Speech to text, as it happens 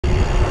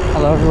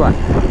Hello everyone,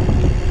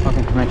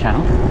 welcome to my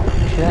channel.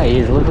 Today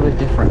is a little bit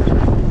different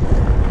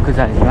because,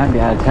 as you might be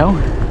able to tell,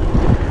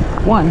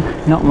 one,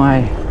 not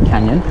my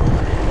canyon,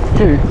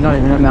 two, not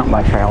even at mountain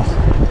bike trails,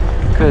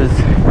 because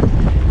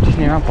just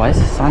near our place,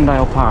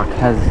 Sundial Park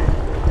has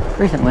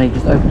recently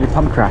just opened a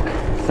pump track.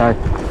 So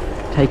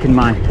I've taken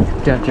my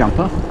dirt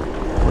jumper,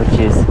 which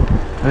is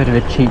a bit of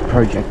a cheap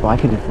project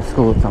bike I did for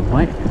school at some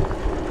point,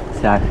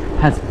 so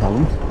had some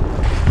problems.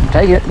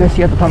 Take it, go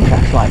see what the pump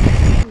track's like.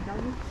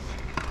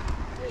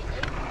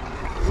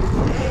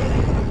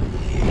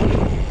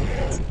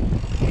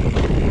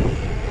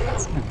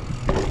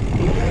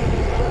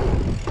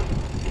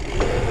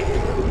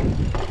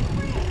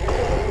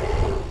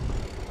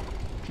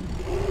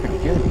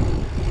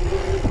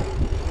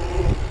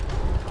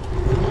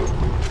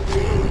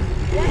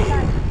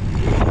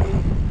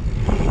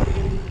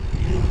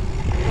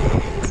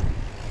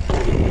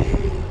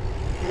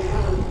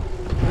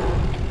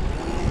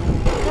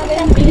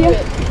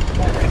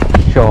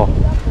 Sure.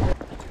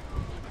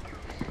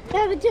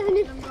 Yeah, but even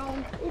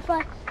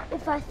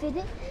if I fit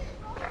it.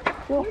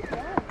 Sure.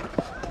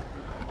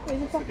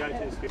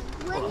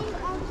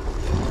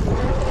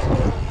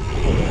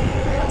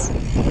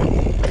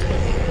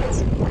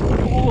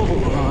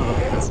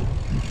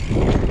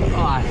 Oh,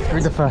 I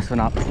screwed the first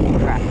one up.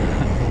 Crap.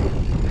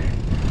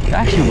 They're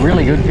actually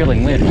really good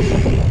feeling lifts. I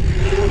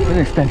wasn't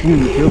expecting them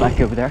to feel that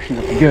good, but they're actually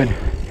looking good.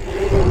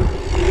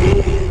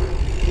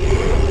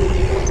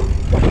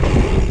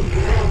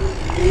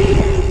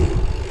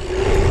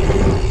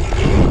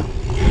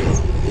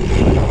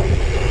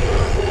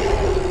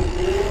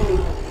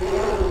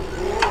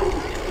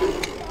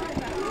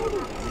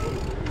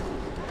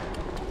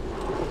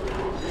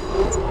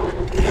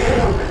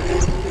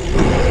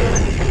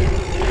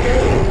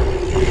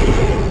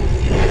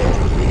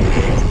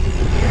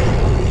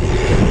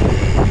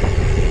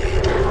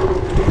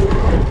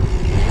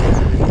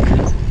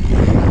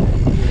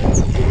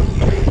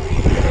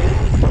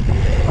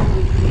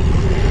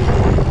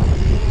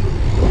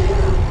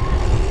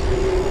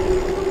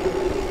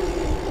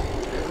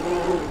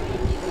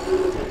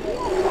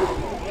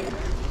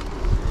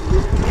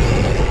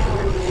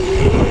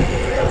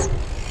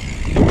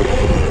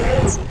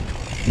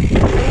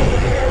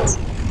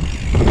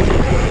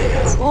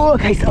 Oh,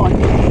 case that one.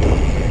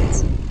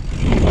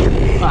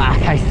 Ah,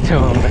 case the two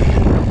of them.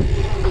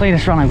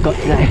 Cleanest run I've got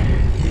today.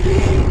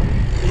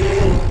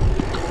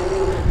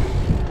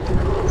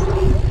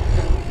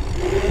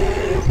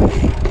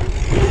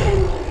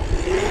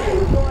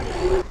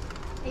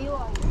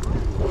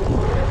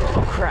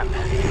 Oh crap.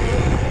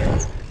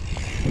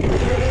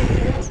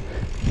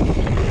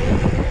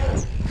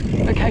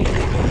 Okay.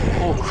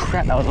 Oh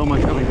crap, that was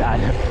almost really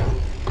bad.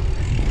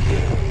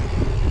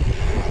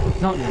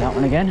 Not do that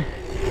one again.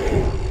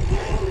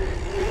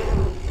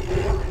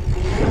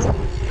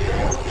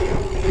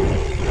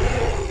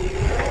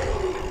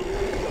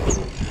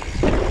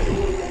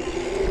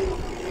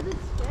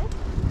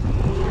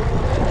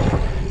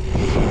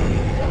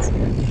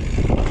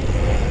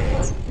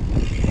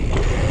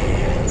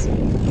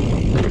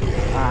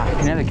 I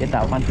can never get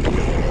that one.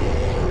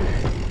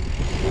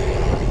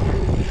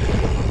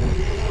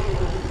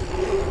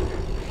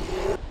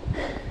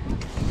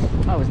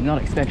 I was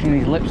not expecting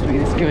these lips to be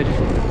this good.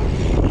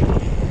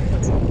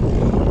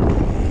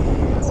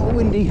 Oh,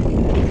 windy.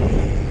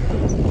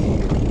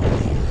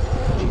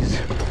 Jeez.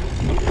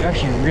 They're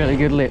actually really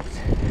good lips.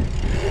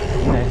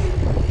 And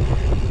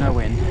there's no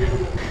wind.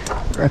 I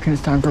reckon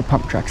it's time for a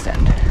pump track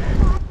stand.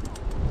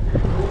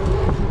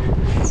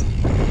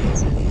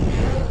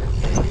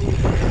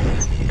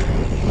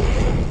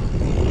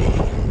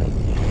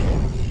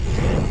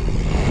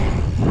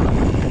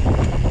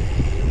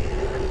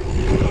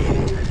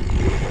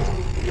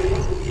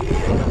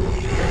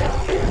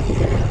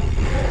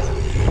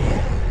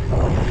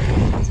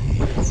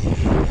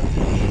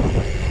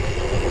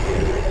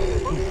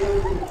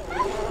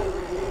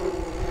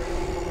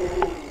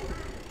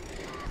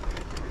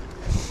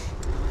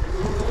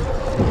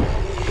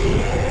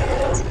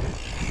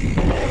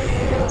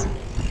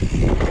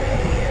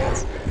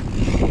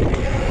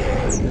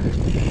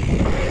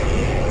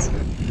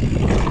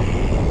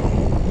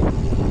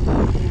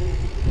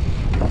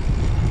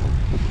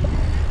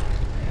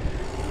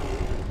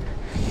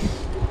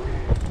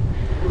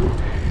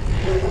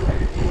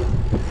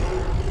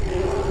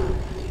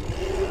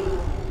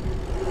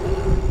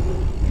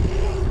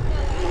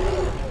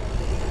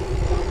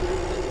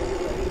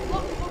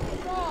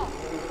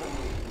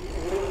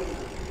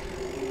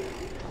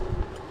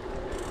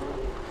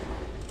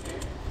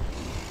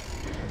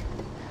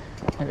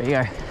 There we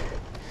go.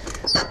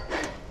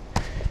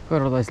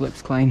 Got all those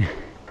lips clean.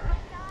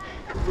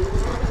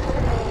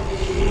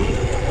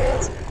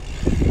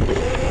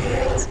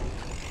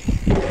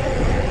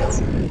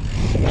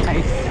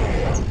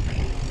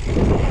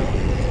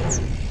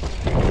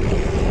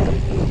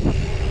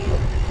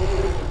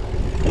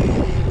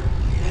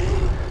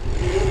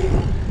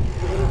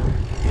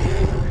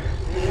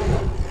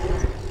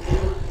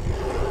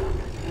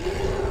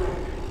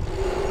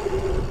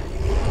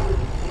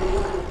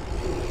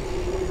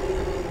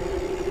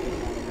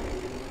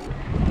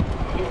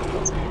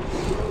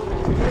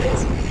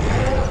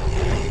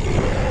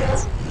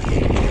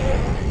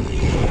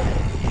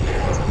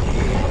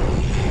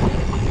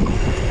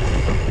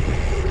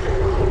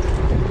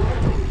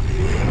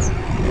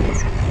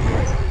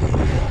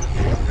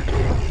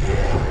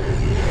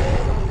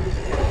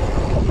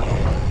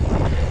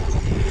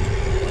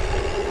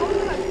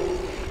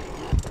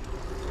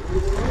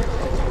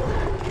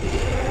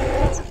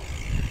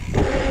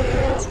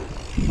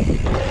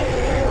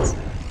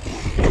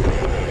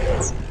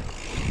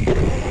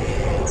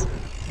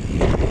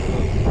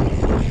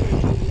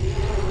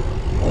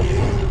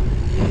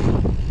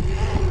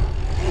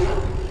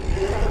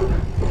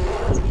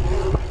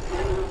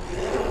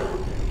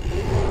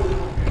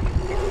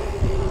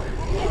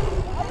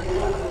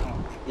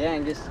 Yeah,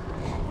 and just...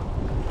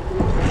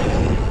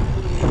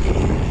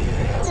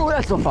 Oh,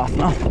 that's not fast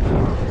enough.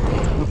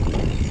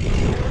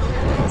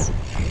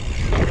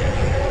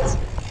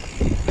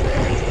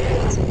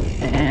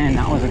 And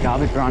that was a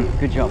garbage run.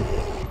 Good job.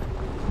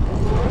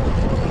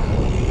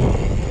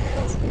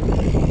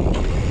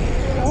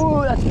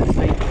 Oh, that's a bit of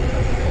speed.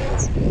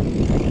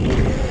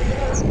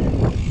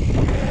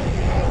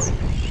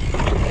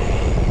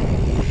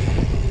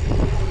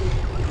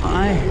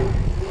 I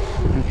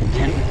am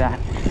content with that.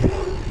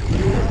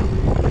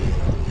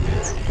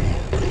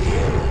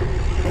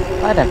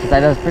 I'd have to say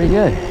that was pretty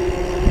good.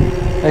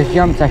 Those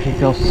jumps actually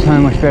feel so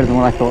much better than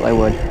what I thought they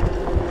would.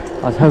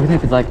 I was hoping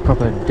it was like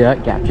proper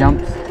dirt gap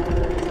jumps,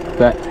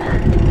 but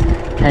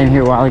came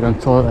here a while ago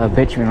and saw a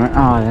bitumen and went,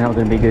 oh, they're not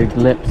going to be good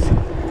lips.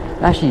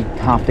 Actually,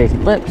 half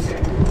decent lips.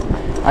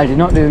 I did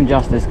not do them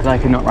justice because I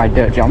could not ride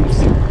dirt jumps.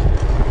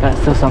 That's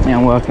still something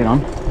I'm working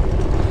on.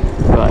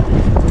 But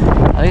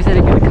at least I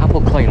did get a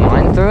couple clean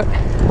lines through it.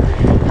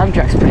 Home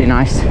track's pretty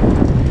nice.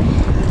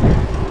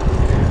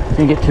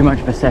 Didn't get too much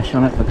of a session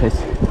on it because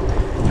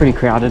it's pretty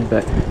crowded,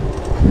 but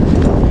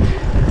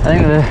I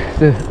think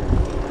the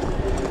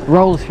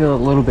rolls feel a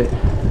little bit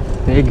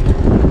big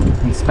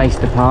and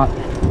spaced apart,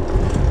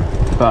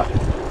 but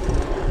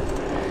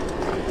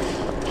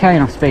carry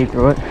enough speed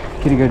through it,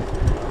 get a good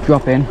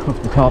drop in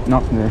off the top,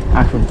 not from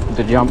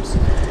the jumps,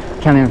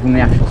 coming in from the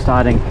actual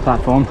starting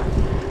platform,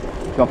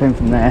 drop in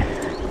from there.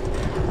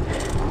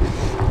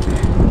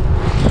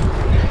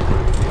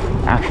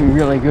 Actually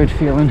really good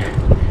feeling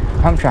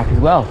pump track as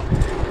well,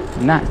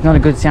 and that's not a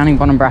good sounding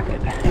bottom bracket.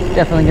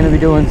 Definitely going to be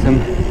doing some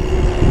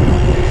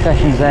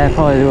sessions there,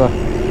 probably do a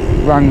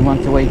run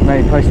once a week,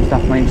 maybe post some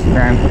stuff on my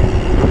Instagram.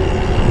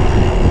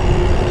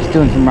 Just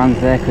doing some runs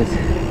there because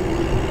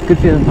good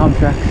feeling pump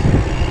tracks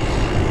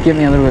get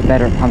me a little bit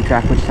better at pump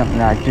track, which is something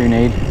that I do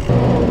need.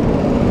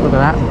 Look at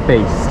that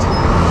beast.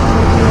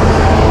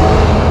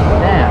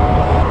 Damn,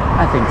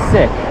 that thing's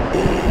sick.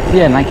 So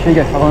yeah, make sure you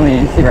go follow me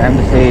on Instagram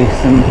to see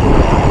some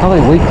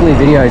probably weekly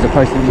videos. I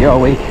post a video a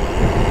week,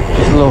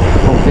 just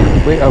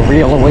a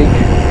reel a week.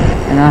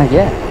 And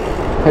yeah,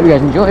 hope you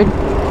guys enjoyed.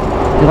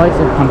 If you like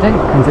this content,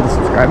 consider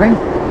subscribing.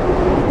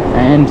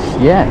 And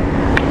yeah,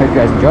 hope you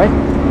guys enjoyed.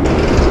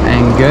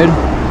 And good.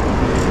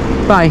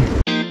 Bye.